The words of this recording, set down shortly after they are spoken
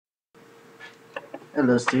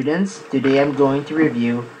Hello students, today I'm going to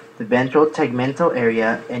review the ventral tegmental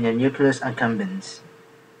area and the nucleus accumbens.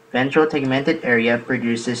 Ventral tegmental area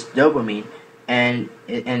produces dopamine and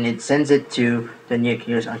it sends it to the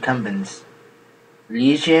nucleus accumbens.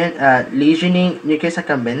 Lesioning nucleus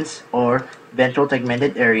accumbens or ventral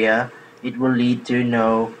tegmental area, it will lead to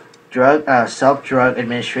no self-drug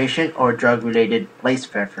administration or drug-related place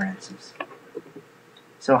preferences.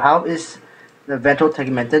 So how is the ventral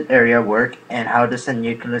tegmental area work and how does the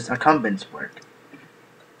nucleus accumbens work?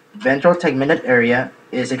 Ventral tegmental area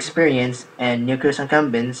is experience and nucleus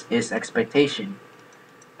accumbens is expectation.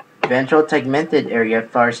 Ventral tegmental area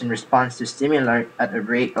fires in response to stimuli at a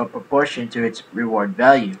rate of proportion to its reward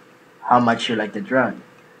value, how much you like the drug.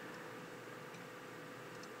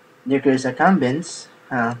 Nucleus accumbens,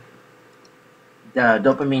 the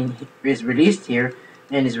dopamine is released here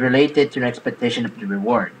and is related to an expectation of the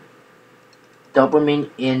reward. Dopamine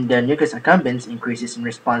in the nucleus accumbens increases in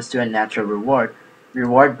response to a natural reward,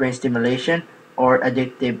 brain stimulation, or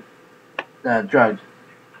addictive drug.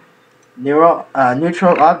 Neutral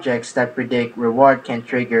objects that predict reward can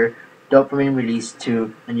trigger dopamine release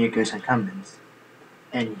to the nucleus accumbens.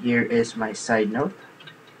 And here is my side note.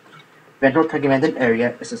 Ventral tegmental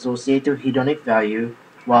area is associated with hedonic value,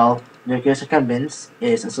 while nucleus accumbens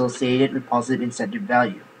is associated with positive incentive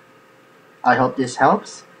value. I hope this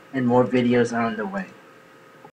helps, and more videos are on the way.